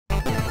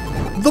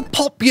The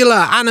popular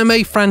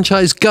anime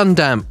franchise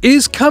Gundam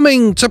is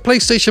coming to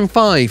PlayStation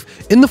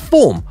 5 in the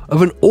form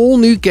of an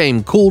all-new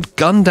game called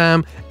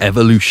Gundam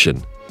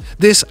Evolution.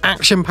 This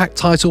action-packed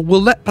title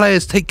will let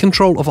players take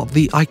control of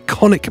the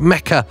iconic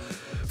mecha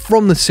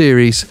from the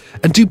series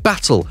and do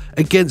battle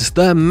against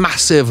their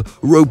massive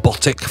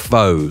robotic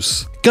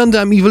foes.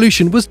 Gundam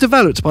Evolution was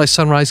developed by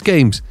Sunrise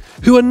Games,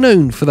 who are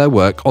known for their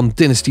work on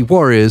Dynasty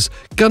Warriors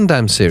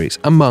Gundam series,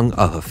 among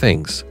other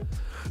things.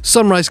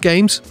 Sunrise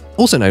Games,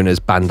 also known as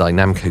Bandai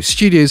Namco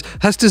Studios,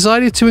 has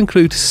decided to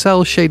include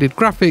cel-shaded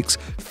graphics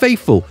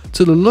faithful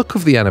to the look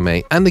of the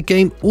anime, and the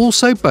game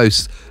also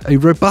boasts a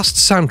robust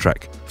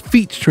soundtrack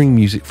featuring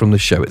music from the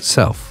show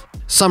itself.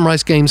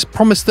 Sunrise Games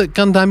promised that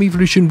Gundam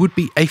Evolution would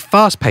be a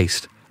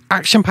fast-paced,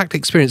 action-packed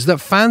experience that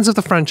fans of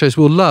the franchise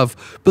will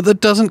love, but that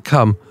doesn't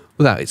come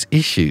without its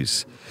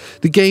issues.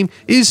 The game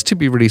is to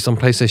be released on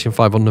PlayStation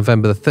 5 on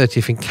November the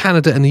 30th in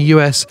Canada and the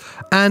US,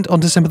 and on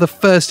December the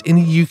 1st in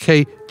the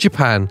UK,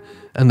 Japan,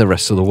 and the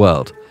rest of the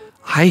world.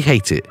 I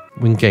hate it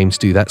when games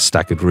do that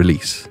staggered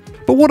release.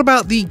 But what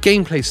about the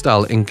gameplay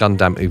style in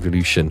Gundam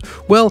Evolution?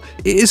 Well,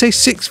 it is a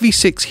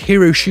 6v6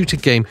 hero shooter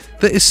game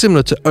that is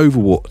similar to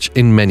Overwatch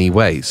in many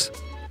ways.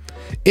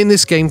 In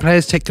this game,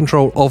 players take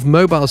control of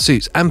mobile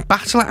suits and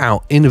battle it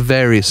out in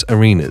various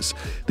arenas.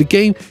 The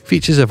game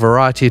features a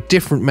variety of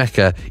different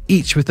mecha,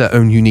 each with their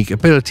own unique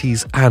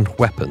abilities and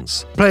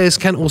weapons. Players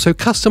can also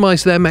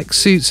customize their mech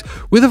suits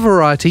with a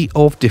variety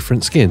of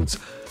different skins.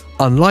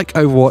 Unlike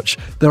Overwatch,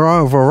 there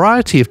are a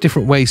variety of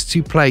different ways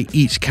to play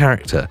each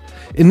character.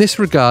 In this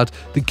regard,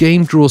 the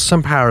game draws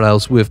some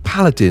parallels with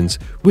Paladins,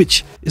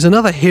 which is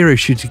another hero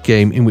shooter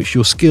game in which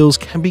your skills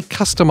can be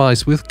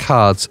customized with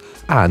cards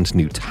and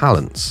new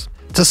talents.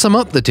 To sum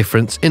up the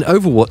difference, in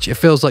Overwatch it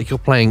feels like you're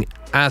playing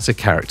as a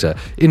character,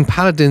 in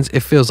Paladins it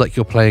feels like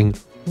you're playing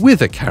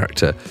with a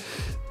character.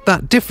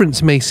 That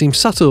difference may seem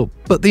subtle,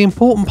 but the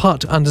important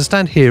part to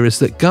understand here is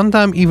that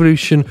Gundam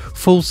Evolution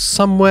falls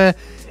somewhere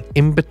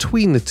in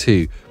between the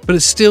two, but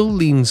it still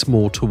leans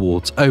more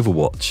towards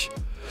Overwatch.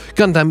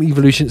 Gundam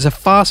Evolution is a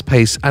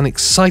fast-paced and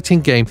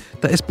exciting game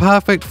that is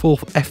perfect for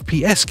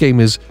FPS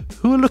gamers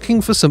who are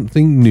looking for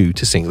something new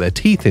to sink their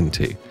teeth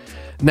into.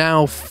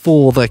 Now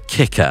for the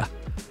kicker.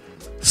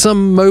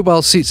 Some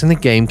mobile suits in the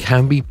game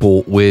can be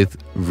bought with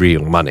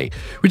real money,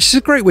 which is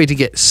a great way to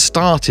get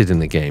started in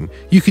the game.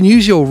 You can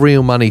use your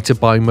real money to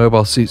buy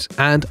mobile suits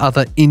and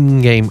other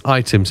in-game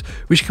items,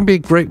 which can be a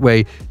great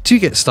way to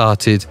get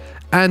started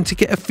and to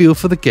get a feel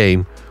for the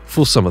game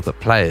for some of the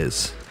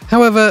players.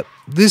 However,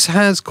 this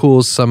has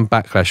caused some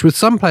backlash with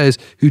some players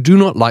who do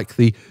not like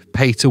the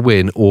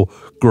pay-to-win or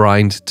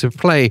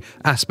grind-to-play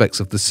aspects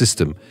of the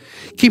system.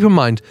 Keep in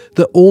mind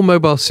that all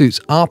mobile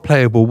suits are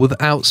playable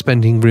without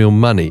spending real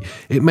money.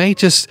 It may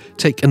just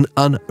take an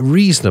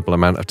unreasonable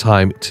amount of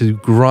time to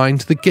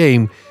grind the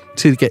game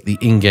to get the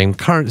in-game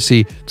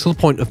currency to the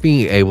point of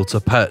being able to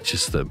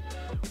purchase them,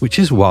 which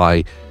is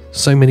why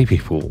so many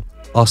people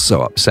are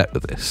so upset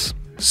with this.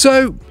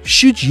 So,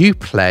 should you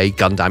play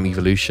Gundam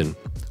Evolution?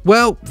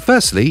 Well,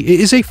 firstly, it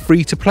is a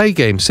free-to-play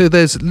game, so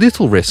there's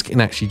little risk in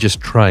actually just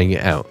trying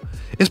it out.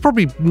 It's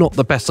probably not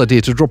the best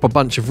idea to drop a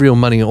bunch of real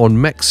money on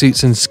mech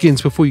suits and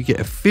skins before you get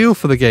a feel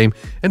for the game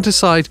and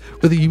decide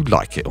whether you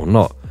like it or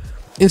not.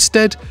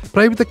 Instead,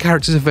 play with the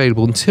characters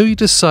available until you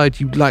decide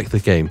you like the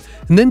game,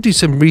 and then do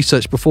some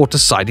research before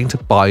deciding to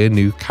buy a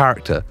new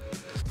character.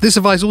 This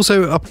advice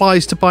also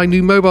applies to buy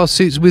new mobile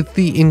suits with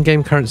the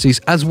in-game currencies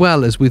as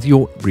well as with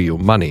your real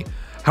money.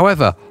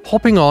 However,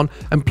 hopping on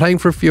and playing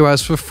for a few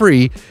hours for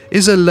free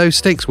is a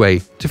low-stakes way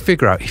to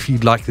figure out if you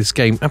like this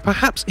game and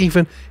perhaps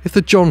even if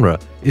the genre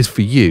is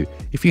for you,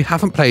 if you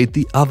haven't played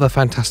the other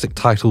fantastic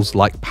titles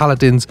like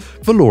Paladins,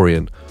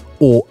 Valorian,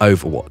 or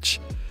Overwatch.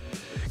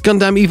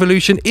 Gundam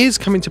Evolution is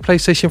coming to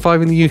PlayStation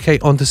 5 in the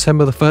UK on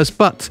December the 1st,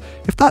 but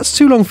if that's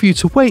too long for you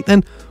to wait,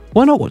 then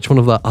why not watch one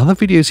of the other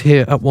videos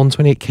here at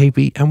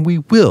 128KB, and we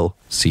will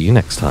see you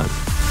next time.